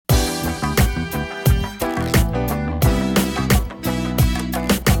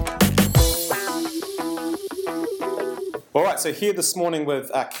All right, so here this morning with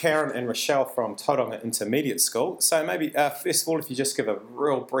Karen and Rochelle from Tauranga Intermediate School. So maybe first of all, if you just give a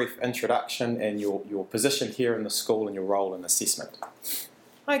real brief introduction and your position here in the school and your role in assessment.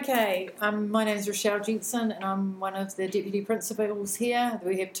 Okay, my name is Rochelle Jensen and I'm one of the deputy principals here.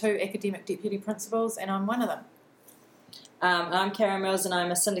 We have two academic deputy principals and I'm one of them. I'm Karen Mills and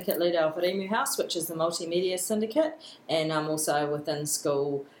I'm a syndicate leader of Emu House, which is the multimedia syndicate, and I'm also within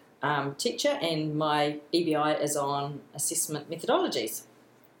school teacher, and my EBI is on assessment methodologies.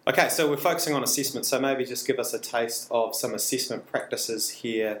 Okay, so we're focusing on assessment, so maybe just give us a taste of some assessment practices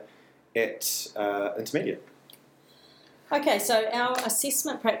here at Intermediate. Okay, so our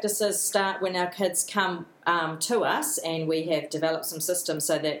assessment practices start when our kids come to us, and we have developed some systems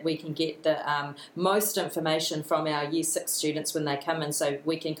so that we can get the most information from our Year 6 students when they come in, so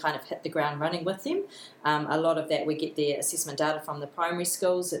we can kind of hit the ground running with them. A lot of that, we get their assessment data from the primary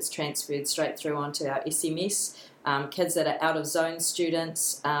schools. It's transferred straight through onto our SMS. Kids that are out of zone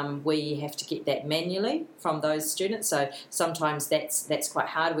students, we have to get that manually from those students, so sometimes that's quite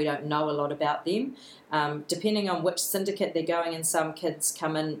hard. We don't know a lot about them. Depending on which syndicate they're going in, some kids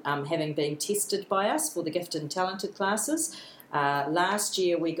come in having been tested by us for the gifted and talented classes. Last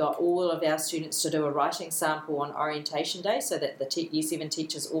year we got all of our students to do a writing sample on orientation day, so that the Year 7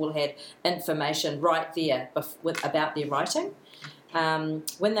 teachers all had information right there about their writing.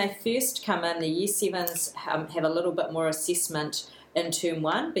 When they first come in, the Year 7s have a little bit more assessment in Term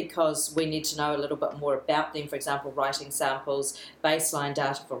 1 because we need to know a little bit more about them. For example, writing samples, baseline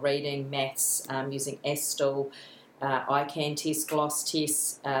data for reading, maths, using ASTL, ICAN tests, gloss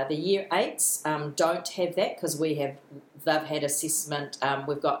tests. The Year 8s don't have that because they've had assessment.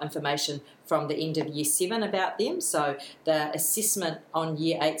 We've got information from the end of Year 7 about them, so the assessment on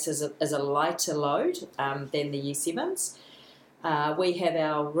Year 8s is a lighter load than the Year 7s. We have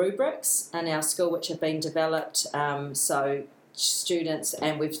our rubrics in our school which have been developed, so students,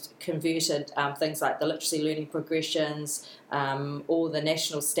 and we've converted things like the literacy learning progressions, all the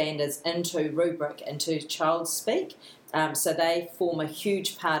national standards into rubric, into child speak, so they form a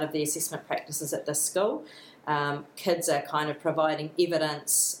huge part of the assessment practices at this school. Kids are kind of providing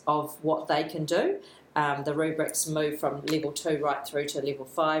evidence of what they can do. The rubrics move from level 2 right through to level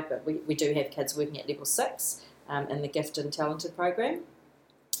 5, but we do have kids working at level 6 in the gifted and talented program.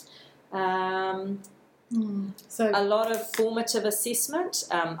 So a lot of formative assessment.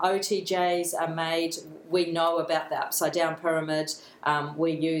 OTJs are made. We know about the upside down pyramid.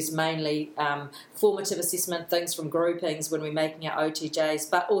 We use mainly formative assessment, things from groupings when we're making our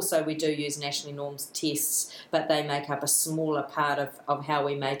OTJs, but also we do use nationally normed tests, but they make up a smaller part of how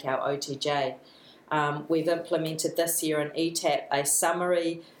we make our OTJ. We've implemented this year in ETAP a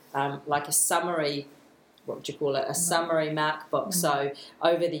summary, what would you call it, a summary mark book. So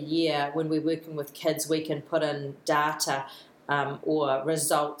over the year, when we're working with kids, we can put in data or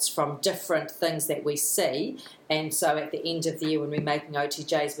results from different things that we see, and so at the end of the year when we're making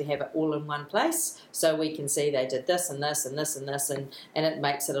OTJs, we have it all in one place, so we can see they did this and this and this and this, and it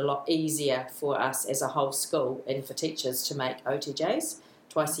makes it a lot easier for us as a whole school and for teachers to make OTJs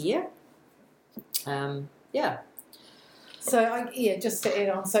twice a year. So just to add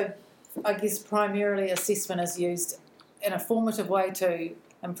on, so I guess primarily assessment is used in a formative way to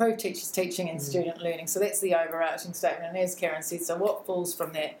improve teachers' teaching and student learning. So that's the overarching statement. And as Karen said, so what falls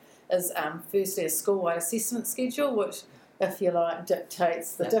from that is firstly a school-wide assessment schedule, which, if you like,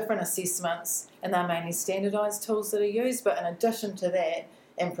 dictates the different assessments, and they're mainly standardised tools that are used. But in addition to that,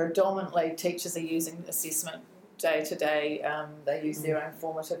 and predominantly teachers are using assessment day to day. They use their own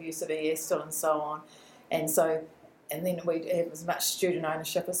formative use of ESTL and so on. And then we have as much student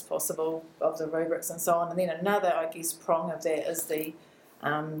ownership as possible of the rubrics and so on. And then another, I guess, prong of that is the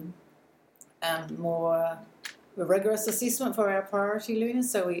more rigorous assessment for our priority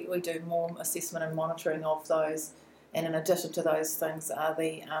learners. So we do more assessment and monitoring of those. And in addition to those things are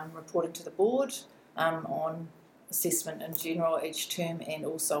the reporting to the board on assessment in general each term and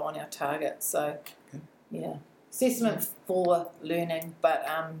also on our targets. So, assessment for learning, but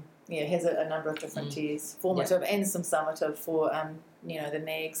it has a number of different tiers, formative and some summative for the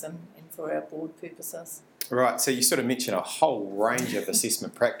NAGs and for our board purposes. Right, so you sort of mentioned a whole range of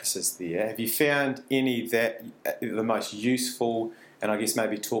assessment practices there. Have you found any that the most useful, and I guess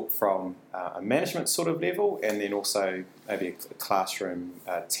maybe talk from a management sort of level, and then also maybe a classroom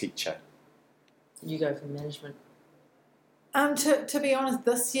teacher? You go for management. To be honest,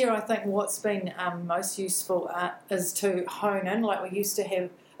 this year I think what's been most useful is to hone in. Like we used to have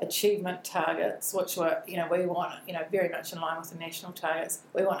achievement targets, which were, we want, very much in line with the national targets.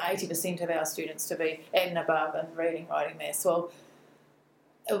 We want 80% of our students to be at and above in reading, writing, maths. Well,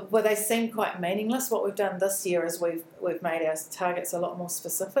 well, they seem quite meaningless. What we've done this year is we've made our targets a lot more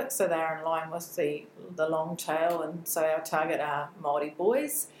specific, so they're in line with the long tail, and so our target are Māori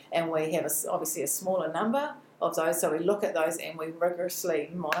boys, and we have obviously a smaller number of those. So we look at those and we rigorously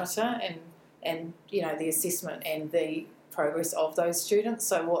monitor and the assessment and the progress of those students.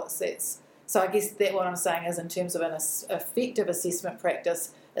 So I guess that what I'm saying is, in terms of an effective assessment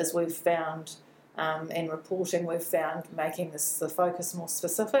practice, is we've found. And reporting, we've found making the focus more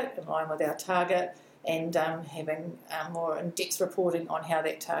specific, in line with our target, and having more in-depth reporting on how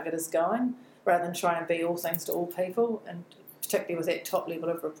that target is going, rather than trying to be all things to all people, and particularly with that top level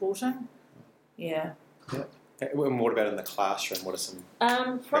of reporting. Yeah. And what about in the classroom? What are some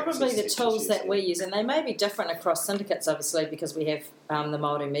probably the practices tools that we there? use, and they may be different across syndicates, obviously, because we have the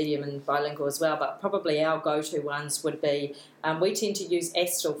Māori medium and bilingual as well, but probably our go-to ones would be, we tend to use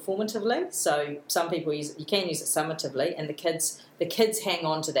ASTL formatively, so some people use it, you can use it summatively, and the kids hang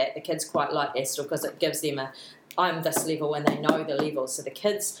on to that. The kids quite like ASTL because it gives them I'm this level, and they know the level, so the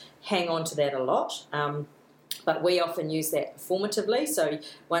kids hang on to that a lot. But we often use that formatively, so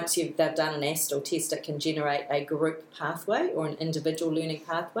once they've done an ASTL test, it can generate a group pathway or an individual learning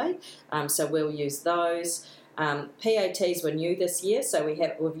pathway, so we'll use those. PATs were new this year, so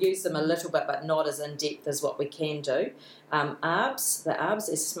we've used them a little bit, but not as in-depth as what we can do. ARBs, the ARBs,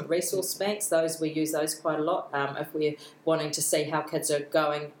 Assessment Resource Banks, we use those quite a lot if we're wanting to see how kids are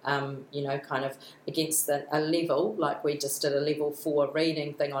going, kind of against a level, like we just did a level 4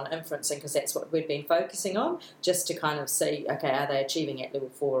 reading thing on inferencing, because that's what we've been focusing on, just to kind of see, okay, are they achieving at level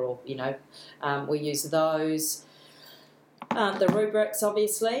 4, or, we use those. The rubrics,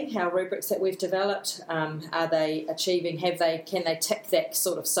 obviously, our rubrics that we've developed, are they achieving, can they tick that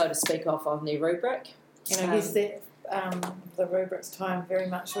sort of, so to speak, off on their rubric? And I guess that the rubrics time very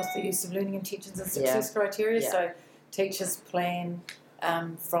much with the use of learning intentions and success criteria. Yeah. So teachers plan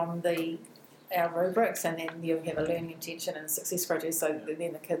from our rubrics, and then you have a learning intention and a success criteria. So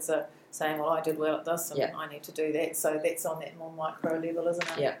then the kids are saying, well, I did well at this, and I need to do that. So that's on that more micro level,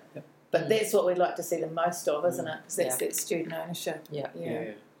 isn't it? Yeah. But that's what we'd like to see the most of, isn't it? Because that's that student ownership. Yeah.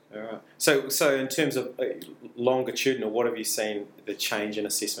 All right. So in terms of longitudinal, what have you seen the change in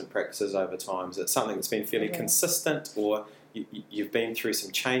assessment practices over time? Is it something that's been fairly consistent, or you've been through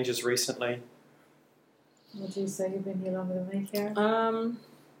some changes recently? Would you say you've been here longer than me, Karen?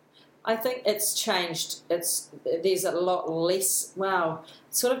 I think it's changed. There's a lot less. Wow,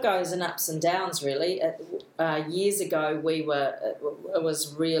 it sort of goes in ups and downs, really. Years ago, it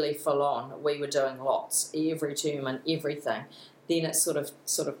was really full on. We were doing lots every term and everything. Then it sort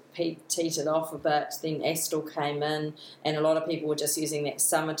of teetered off a bit. Then ASTL came in, and a lot of people were just using that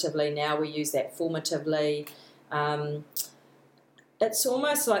summatively. Now we use that formatively. It's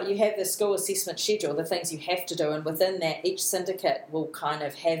almost like you have the school assessment schedule, the things you have to do, and within that, each syndicate will kind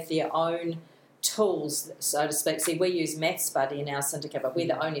of have their own tools, so to speak. See, we use Maths Buddy in our syndicate, but we're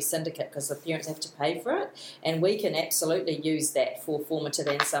the only syndicate because the parents have to pay for it, and we can absolutely use that for formative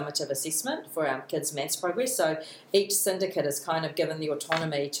and summative assessment for our kids' maths progress. So each syndicate is kind of given the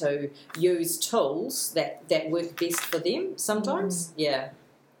autonomy to use tools that work best for them sometimes. Yeah.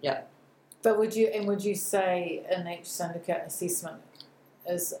 But would you say in each syndicate assessment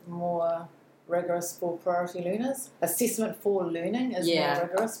is more rigorous for priority learners? Assessment for learning is more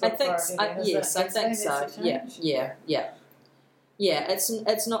rigorous for priority learners? Yes, I think so. Yeah.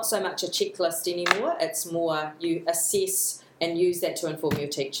 It's not so much a checklist anymore. It's more you assess and use that to inform your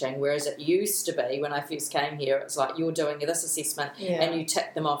teaching, whereas it used to be, when I first came here, it's like you're doing this assessment and you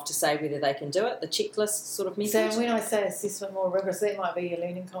tick them off to say whether they can do it, the checklist sort of method. So when I say assessment more rigorous, that might be your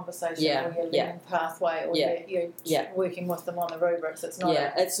learning conversation or your learning pathway, or you're working with them on the rubrics. It's not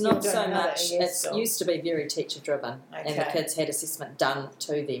it's not so much, it used to be very teacher driven, and the kids had assessment done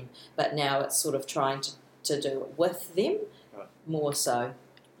to them, but now it's sort of trying to do it with them more so.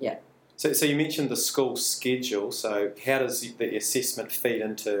 So you mentioned the school schedule. So how does the assessment feed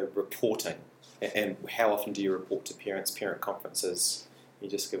into reporting, and how often do you report to parents, parent conferences? Can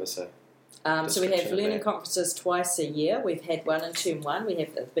you just give us a so we have learning conferences twice a year. We've had one in term 1. We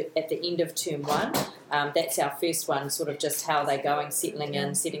have at the end of term 1. That's our first one, sort of just how they're going, settling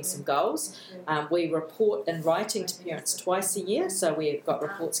in, setting some goals. We report in writing to parents twice a year, so we've got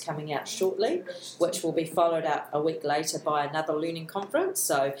reports coming out shortly, which will be followed up a week later by another learning conference.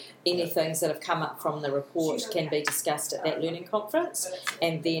 So any things that have come up from the report can be discussed at that learning conference,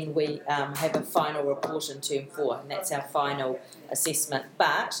 and then we have a final report in term 4, and that's our final assessment.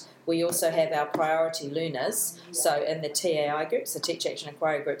 But we also have our priority learners, so in the TAI groups, the Teacher Action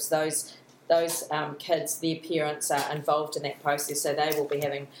Inquiry groups, those those kids, their parents are involved in that process, so they will be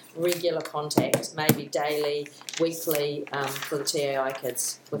having regular contact, maybe daily, weekly, for the TAI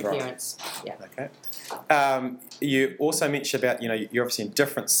kids with Right. parents. Yeah. Okay. You also mentioned about, you're obviously in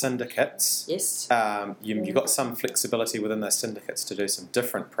different syndicates. Yes. You've got some flexibility within those syndicates to do some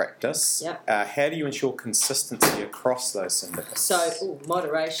different practice. Yep. How do you ensure consistency across those syndicates? So,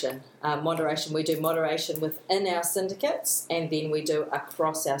 moderation. Moderation. We do moderation within our syndicates, and then we do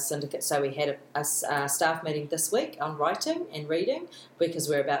across our syndicates. So we had a staff meeting this week on writing and reading, because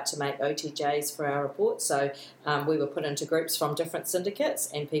we're about to make OTJs for our report. So we were put into groups from different syndicates,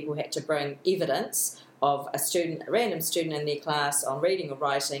 and people had to bring evidence of a random student in their class on reading or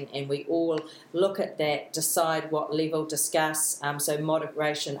writing, and we all look at that, decide what level, discuss, so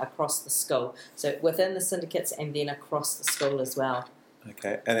moderation across the school. So within the syndicates and then across the school as well.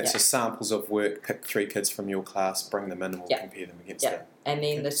 Okay, and it's Yeah. just samples of work, pick 3 kids from your class, bring them in, and we'll Yeah. compare them against Yeah. them. And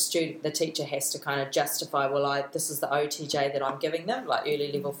then the teacher has to kind of justify, this is the OTJ that I'm giving them, like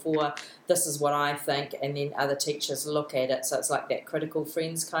early level 4, this is what I think, and then other teachers look at it, so it's like that critical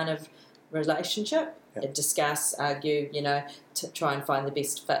friends kind of relationship. Yeah. Discuss, argue, to try and find the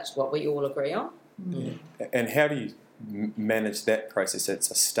best fit, what we all agree on. Mm. And how do you manage that process?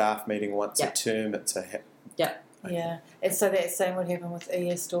 It's a staff meeting once Yeah. a term. It's a Yeah, and so that same would happen with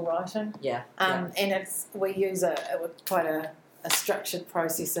ES still writing. Yeah. And we use quite a structured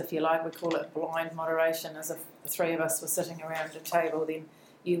process, if you like. We call it blind moderation. As if the 3 of us were sitting around a table, then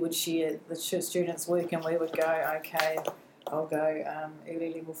you would share the students' work, and we would go, okay, I'll go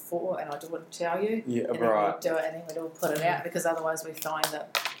early level 4, and I wouldn't tell you. Yeah, and then right. we'd do it, and then we'd all put it out, because otherwise we find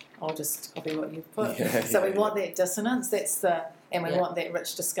that I'll just copy what you've put. Yeah, So yeah, we want that dissonance. And we Yeah. want that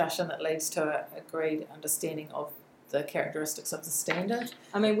rich discussion that leads to an agreed understanding of the characteristics of the standard.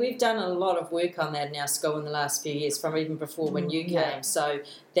 I mean, we've done a lot of work on that in our school in the last few years, from even before when you came. Yeah. So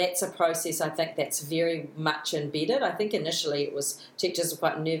that's a process, I think, that's very much embedded. I think initially teachers were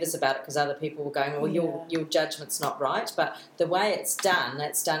quite nervous about it because other people were going, well, your judgment's not right. But the way it's done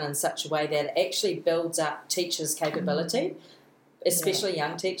in such a way that it actually builds up teachers' capability, especially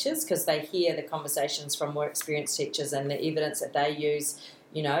young teachers, because they hear the conversations from more experienced teachers and the evidence that they use.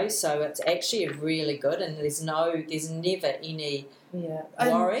 So it's actually really good, and there's never any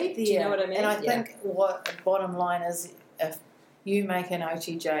worry. Do you know what I mean? And I think what the bottom line is, if you make an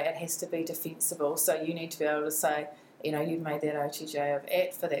OTJ, it has to be defensible. So you need to be able to say, you've made that OTJ of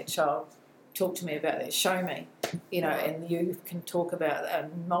at for that child. Talk to me about that. Show me. And you can talk about a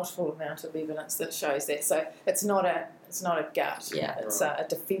multiple amount of evidence that shows that. So it's not a gut. Yeah. It's a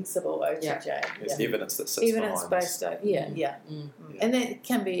defensible OTJ. There's evidence that sits Evidence behind based. And that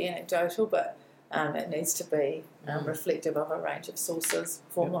can be anecdotal, but it needs to be reflective of a range of sources,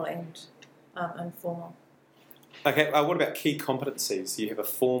 formal and informal. Okay, what about key competencies? Do you have a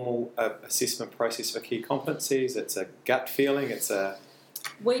formal assessment process for key competencies? It's a gut feeling?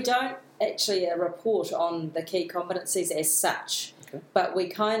 We don't actually report on the key competencies as such, but we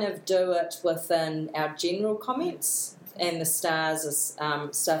kind of do it within our general comments and the STARS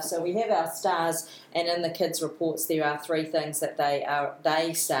stuff. So we have our STARS, and in the kids' reports there are 3 things that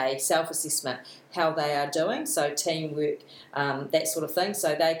they say, self-assessment, how they are doing, so teamwork, that sort of thing.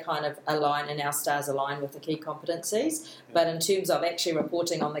 So they kind of align, and our STARS align with the key competencies. But in terms of actually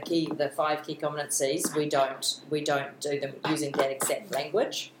reporting on the 5 key competencies, we don't do them using that exact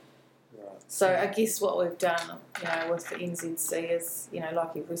language. So I guess what we've done, with the NZC is,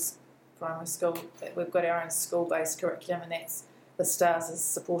 like every primary school, we've got our own school-based curriculum, and that's the STARS has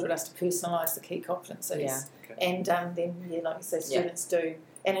supported us to personalise the key competencies. Yeah. Okay. And then, like you say, students do.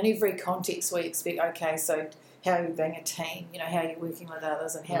 And in every context we expect, okay, so how are you being a team, how are you working with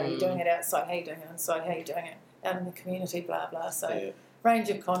others, and how are you doing it outside, how are you doing it inside, how are you doing it out in the community, blah, blah. So range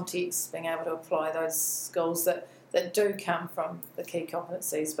of contexts, being able to apply those skills that do come from the key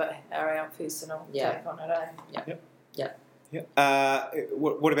competencies, but are our personal take on it.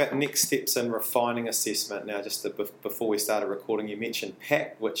 What about next steps in refining assessment? Now, just before we started recording, you mentioned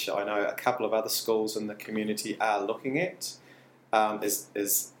PACT, which I know a couple of other schools in the community are looking at.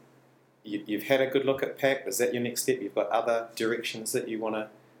 You've had a good look at PACT. Is that your next step? You've got other directions that you want to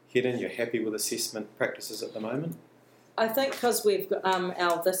head in? You're happy with assessment practices at the moment? I think because we've got,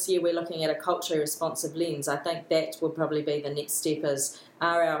 this year we're looking at a culturally responsive lens. I think that will probably be the next step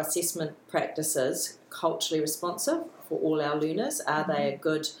are our assessment practices culturally responsive for all our learners? Are they a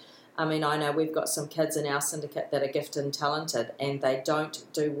good... I mean, I know we've got some kids in our syndicate that are gifted and talented, and they don't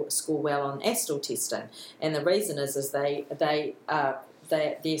score well on ASTEL testing. And the reason is they're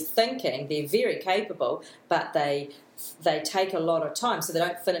thinking, they're very capable, but they they take a lot of time, so they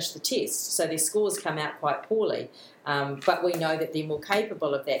don't finish the test, so their scores come out quite poorly. But we know that they're more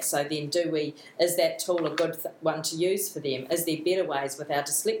capable of that. So then, is that tool a good one to use for them? Is there better ways with our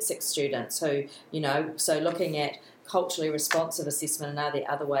dyslexic students who, so looking at culturally responsive assessment, and are there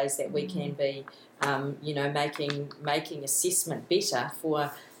other ways that we can be, making assessment better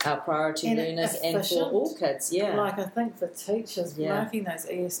for our priority and learners efficient. and for all kids? Yeah. Like I think for teachers, marking those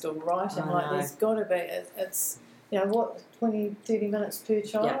EST or writing, there's got to be, it's 20, 30 minutes per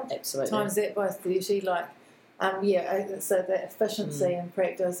child? Yeah, absolutely. Times that by 30, so that efficiency in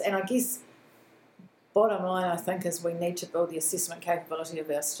practice. And I guess bottom line, I think, is we need to build the assessment capability of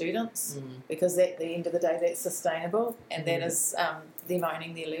our students because at the end of the day, that's sustainable and that is them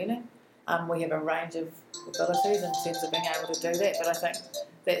owning their learning. We have a range of abilities in terms of being able to do that, but I think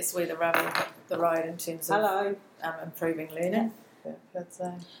that's where the rubber hit the road in terms of improving learning.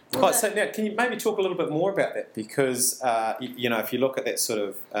 Right, so now, can you maybe talk a little bit more about that? Because, if you look at that sort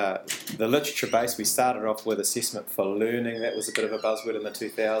of the literature base, we started off with assessment for learning. That was a bit of a buzzword in the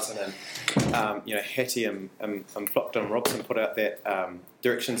 2000s. And, Hattie and Flockton and Robson put out that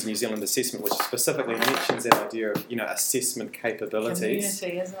Directions New Zealand Assessment, which specifically mentions that idea of, assessment capabilities.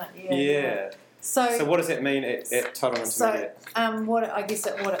 Community, isn't it? Yeah. So what does that mean at Total Intermediate? What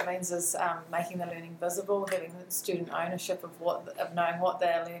it means is making the learning visible, having the student ownership of knowing what they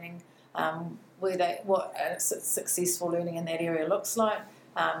are learning, what successful learning in that area looks like,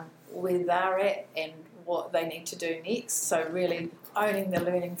 where they're at, and what they need to do next. So really owning the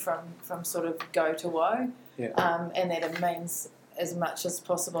learning from sort of go to woe, and that it means as much as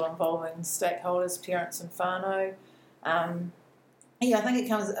possible involving stakeholders, parents, and whānau. I think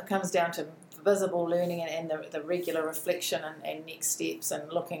it comes down to visible learning and the regular reflection and next steps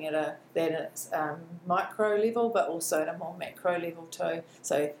and looking at that at micro level but also at a more macro level too.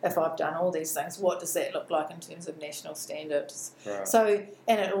 So if I've done all these things, what does that look like in terms of national standards? Right. So,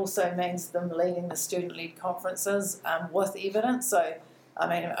 and it also means them leading the student-led conferences with evidence. So, I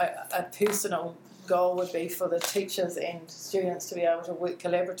mean, a personal goal would be for the teachers and students to be able to work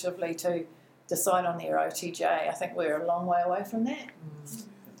collaboratively to decide on their OTJ. I think we're a long way away from that.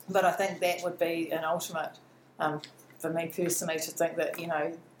 But I think that would be an ultimate, for me personally, to think that,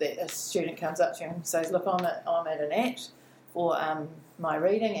 that a student comes up to you and says, look, I'm at an AT for my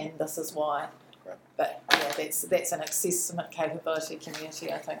reading and this is why. Right. But, that's an assessment capability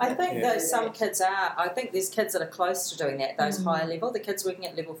community, I think. I think that some kids are. I think there's kids that are close to doing that, those higher level. The kids working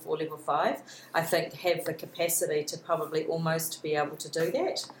at level 4, level 5, I think have the capacity to probably almost be able to do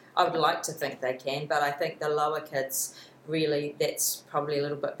that. I would like to think they can, but I think the lower kids, really, that's probably a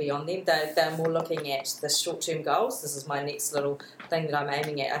little bit beyond them. They're more looking at the short-term goals. This is my next little thing that I'm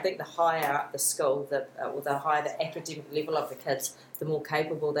aiming at. I think the higher up the school, the higher the academic level of the kids, the more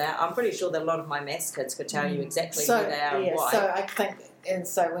capable they are. I'm pretty sure that a lot of my maths kids could tell you exactly who they are and why. So I think, and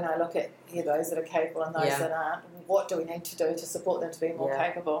so when I look at those that are capable and those that aren't, what do we need to do to support them to be more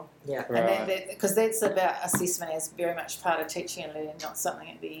capable? Yeah, and because that's about assessment as very much part of teaching and learning, not something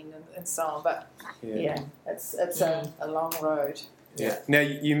at the end and so on. But it's a long road. Yeah. Now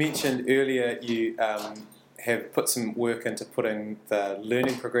you mentioned earlier you have put some work into putting the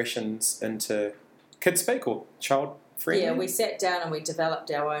learning progressions into KidSpeak or child friendly. Yeah, we sat down and we developed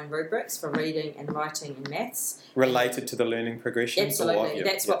our own rubrics for reading and writing and maths. Related to the learning progressions? Absolutely,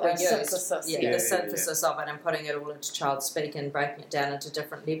 that's what we used. Synthesis. The synthesis of it and putting it all into child speak and breaking it down into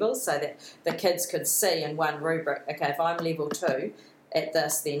different levels so that the kids could see in one rubric, okay, if I'm level 2 at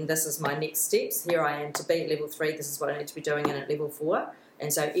this, then this is my next steps. Here I am to be at level 3, this is what I need to be doing in at level 4.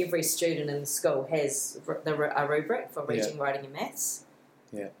 And so every student in the school has a rubric for reading, writing and maths.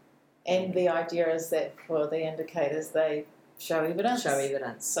 Yeah. And the idea is that for the indicators, they show evidence.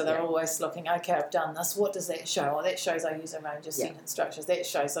 So they're always looking, okay, I've done this. What does that show? Well, that shows I use a range of sentence structures. That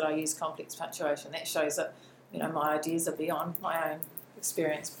shows that I use complex punctuation. That shows that, my ideas are beyond my own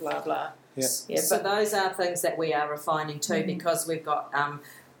experience, blah, blah. Yeah. So those are things that we are refining too because we've got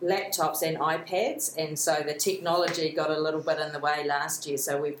laptops and iPads, and so the technology got a little bit in the way last year.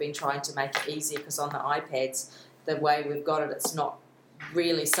 So we've been trying to make it easier because on the iPads, the way we've got it, it's not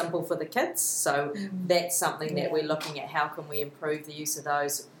really simple for the kids. So that's something that we're looking at. How can we improve the use of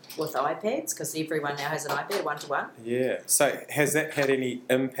those with iPads? Because everyone now has an iPad, 1-to-1. Yeah. So has that had any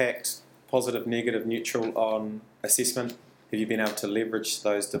impact, positive, negative, neutral, on assessment? Have you been able to leverage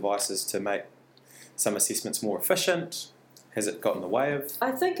those devices to make some assessments more efficient? Has it got in the way of?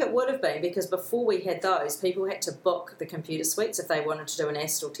 I think it would have been because before we had those, people had to book the computer suites if they wanted to do an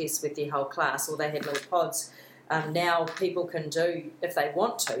ASTL test with their whole class, or they had little pods. Now people can do, if they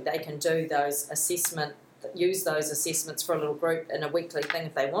want to, they can do those assessment use those assessments for a little group in a weekly thing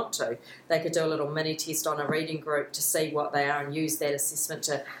if they want to. They could do a little mini test on a reading group to see what they are and use that assessment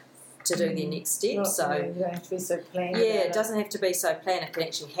to do their next step. Not, So you don't have to be so planned. yeah, about it doesn't have to be so planned. It can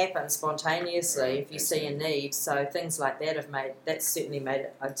actually happen spontaneously if you see a need. So things like that that's certainly made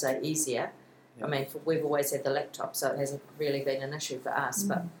it, I'd say, easier. Yeah. I mean, we've always had the laptop, so it hasn't really been an issue for us.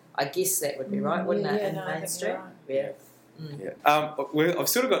 But I guess that would be right, wouldn't it? In I think mainstream, you're right. yeah. Yeah. I've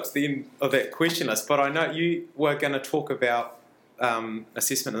sort of got to the end of that question list, but I know you were going to talk about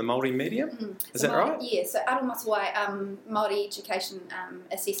assessment in the Māori medium. Is that right? Yeah, so Aromatawai Māori education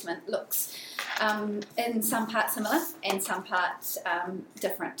assessment looks in some parts similar and some parts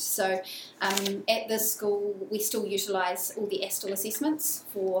different. So at this school we still utilise all the ASTIL assessments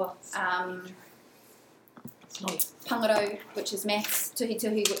for Pangaro, which is maths,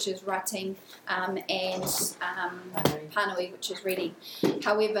 Tuhituhi, which is writing, and Pānui, which is reading.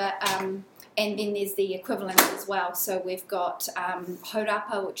 However, and then there's the equivalents as well. So we've got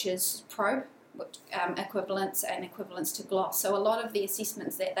Haurapa, which is pro, equivalents and equivalents to gloss. So a lot of the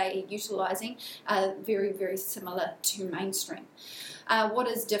assessments that they are utilising are very, very similar to mainstream. What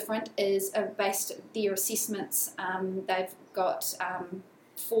is different is based their assessments. They've got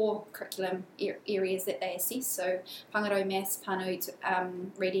 4 curriculum areas that they assess, so Pangaro, Maths, Pānui,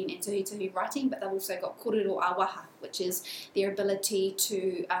 reading and Tuhituhi writing, but they've also got Kōrero Awaha, which is their ability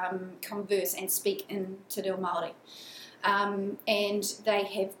to converse and speak in Te Reo Māori. And they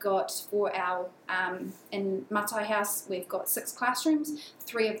have got, for our, in Matai House, we've got 6 classrooms,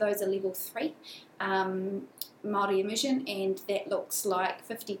 3 of those are level 3. Māori immersion, and that looks like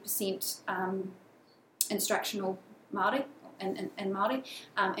 50% instructional Māori, in Māori,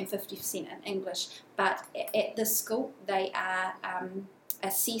 and 50% in English. But at this school, they are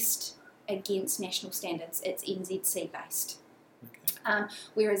assessed against national standards. It's NZC based. Okay.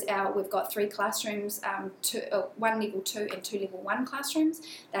 Whereas we've got 3 classrooms, 1 level 2 and 2 level 1 classrooms.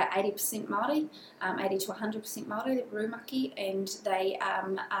 They're 80% Māori, 80 to 100% Māori, the Rūmaki, and they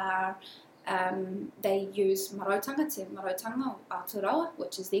are they use Marotanga, Te Marotanga or Aotearoa,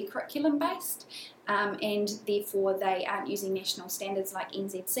 which is their curriculum based, and therefore they aren't using national standards like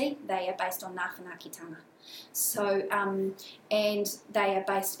NZC, they are based on Ngāwhanakitanga. So, and they are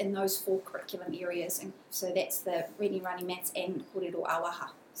based in those 4 curriculum areas, and so that's the reading, writing, maths and kōrero awaha.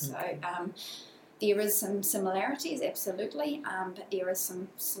 So there is some similarities, absolutely, but there is some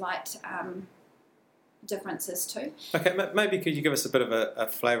slight differences too. Okay, maybe could you give us a bit of a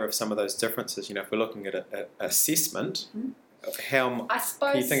flavour of some of those differences? You know, if we're looking at an assessment, can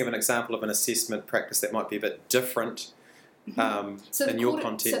you think of an example of an assessment practice that might be a bit different in your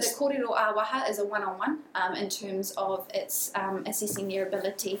context? So the kōrero awaha is a one-on-one in terms of its assessing their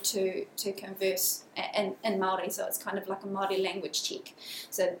ability to converse in Māori, so it's kind of like a Māori language check.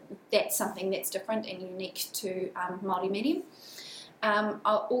 So that's something that's different and unique to Māori medium.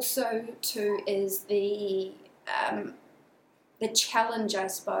 Also, too, is the challenge, I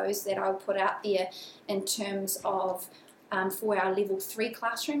suppose, that I'll put out there in terms of for our level 3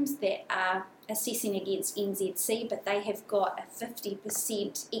 classrooms that are assessing against NZC, but they have got a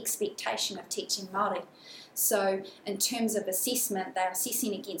 50% expectation of teaching Māori. So in terms of assessment, they're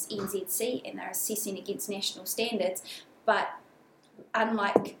assessing against NZC and they're assessing against national standards, but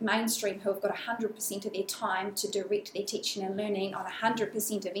unlike mainstream, who have got 100% of their time to direct their teaching and learning on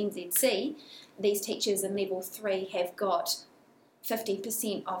 100% of NZC, these teachers in level 3 have got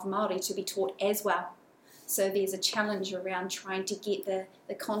 50% of Māori to be taught as well. So there's a challenge around trying to get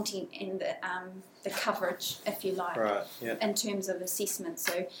the content and the coverage, if you like, right, yeah, in terms of assessment.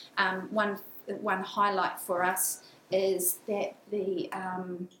 So one highlight for us is that the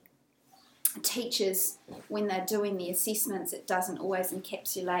teachers, when they're doing the assessments, it doesn't always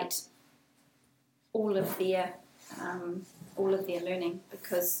encapsulate all of their learning,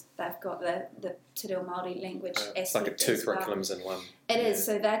 because they've got the Te Reo Māori language aspect. It's like 2 curriculums in one. It is,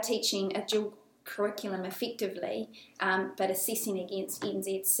 so they're teaching a dual curriculum effectively, but assessing against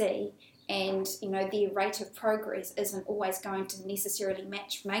NZC, and their rate of progress isn't always going to necessarily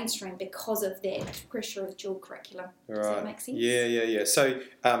match mainstream because of that pressure of dual curriculum. Does that make sense? Yeah. So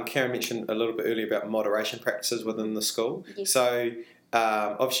Karen mentioned a little bit earlier about moderation practices within the school. Yes. So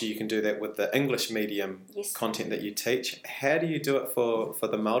obviously you can do that with the English medium content that you teach. How do you do it for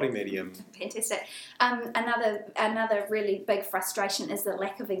the Māori medium? Fantastic. Another really big frustration is the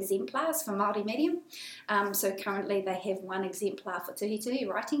lack of exemplars for Māori medium. So currently they have 1 exemplar for Tuhituhi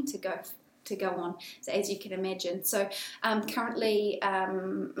writing to go on, so as you can imagine. So currently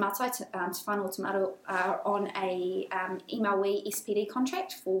Mātai, Te Whānau Te Maro are on a Imawi SPD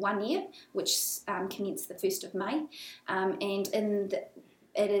contract for 1 year, which commenced the 1st of May, and in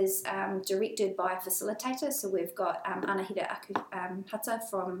It is directed by a facilitator, so we've got Anahira Hata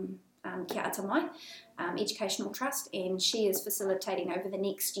from Kia Ata Mai Educational Trust, and she is facilitating over the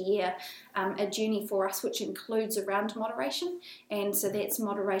next year a journey for us which includes around moderation, and so that's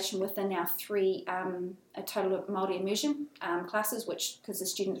moderation within our 3 a total of Māori immersion classes, which because the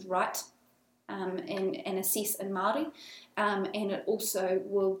students write and assess in Māori, and it also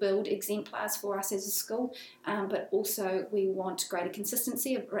will build exemplars for us as a school, but also we want greater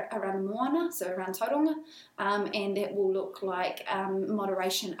consistency around the moana, so around tauranga, and that will look like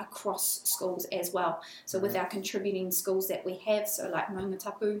moderation across schools as well. So with our contributing schools that we have, so like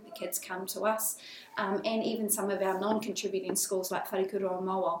Maungatapu, the kids come to us, and even some of our non-contributing schools like Wharikuroa and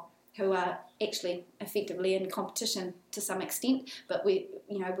Mawao, who are actually effectively in competition to some extent, but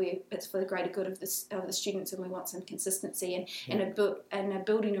it's for the greater good of the students, and we want some consistency and a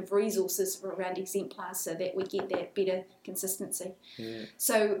building of resources around exemplars so that we get that better consistency. Yeah.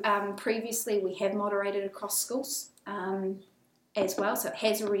 So previously we have moderated across schools as well, so it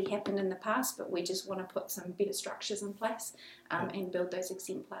has already happened in the past, but we just want to put some better structures in place and build those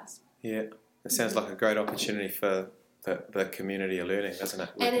exemplars. Yeah, it sounds like a great opportunity for the community of learning, doesn't it?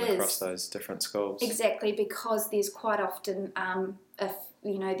 Working across those different schools. Exactly, because there's quite often,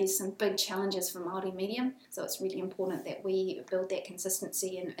 there's some big challenges for Māori medium, so it's really important that we build that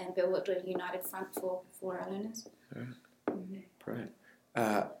consistency and build a united front for our learners. Right.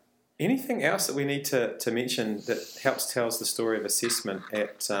 Anything else that we need to mention that helps tells the story of assessment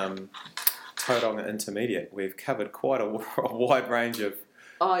at Tauranga Intermediate? We've covered quite a wide range of.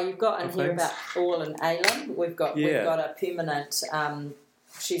 Oh, you've got in here about all in Aileen. We've got a permanent.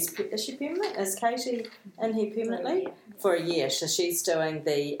 Is she permanent? Is Katie in here permanently for a year? So she's doing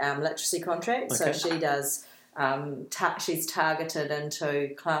the literacy contract. Okay. So she does. She's targeted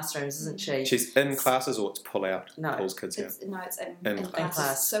into classrooms, isn't she? She's in classes, or it's pull out. No, pulls kids out. No, it's in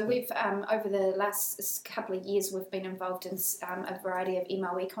class. So we've over the last couple of years we've been involved in a variety of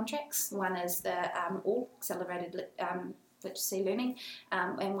MOE contracts. One is the All Accelerated Literacy Learning,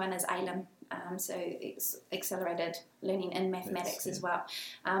 and one is ALIM, so accelerated learning in mathematics as well.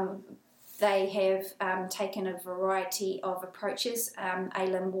 They have taken a variety of approaches.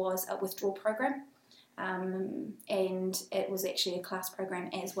 ALIM was a withdrawal program, and it was actually a class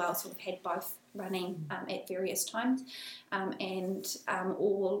program as well, so we've had both running at various times, and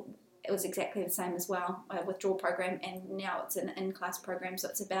All it was exactly the same as well, a withdrawal program, and now it's an in-class program, so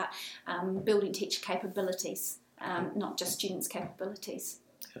it's about building teacher capabilities. Not just students' capabilities.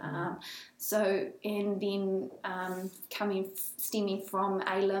 And then stemming from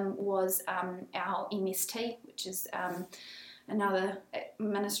ALIM was our MST, which is another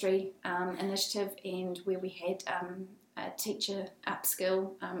ministry initiative, and where we had a teacher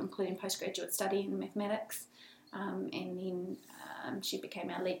upskill, including postgraduate study in mathematics, and then she became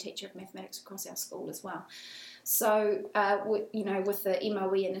our lead teacher of mathematics across our school as well. So, with the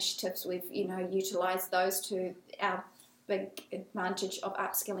MOE initiatives, we've, utilised those to our big advantage of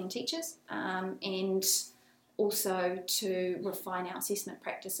upskilling teachers, and also to refine our assessment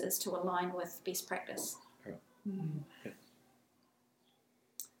practices to align with best practice.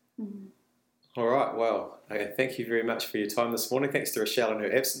 All right, well, thank you very much for your time this morning. Thanks to Rochelle in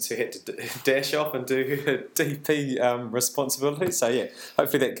her absence, who had to dash off and do her DP responsibilities. So, yeah,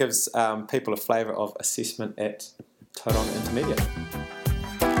 hopefully that gives people a flavour of assessment at Tauranga Intermediate.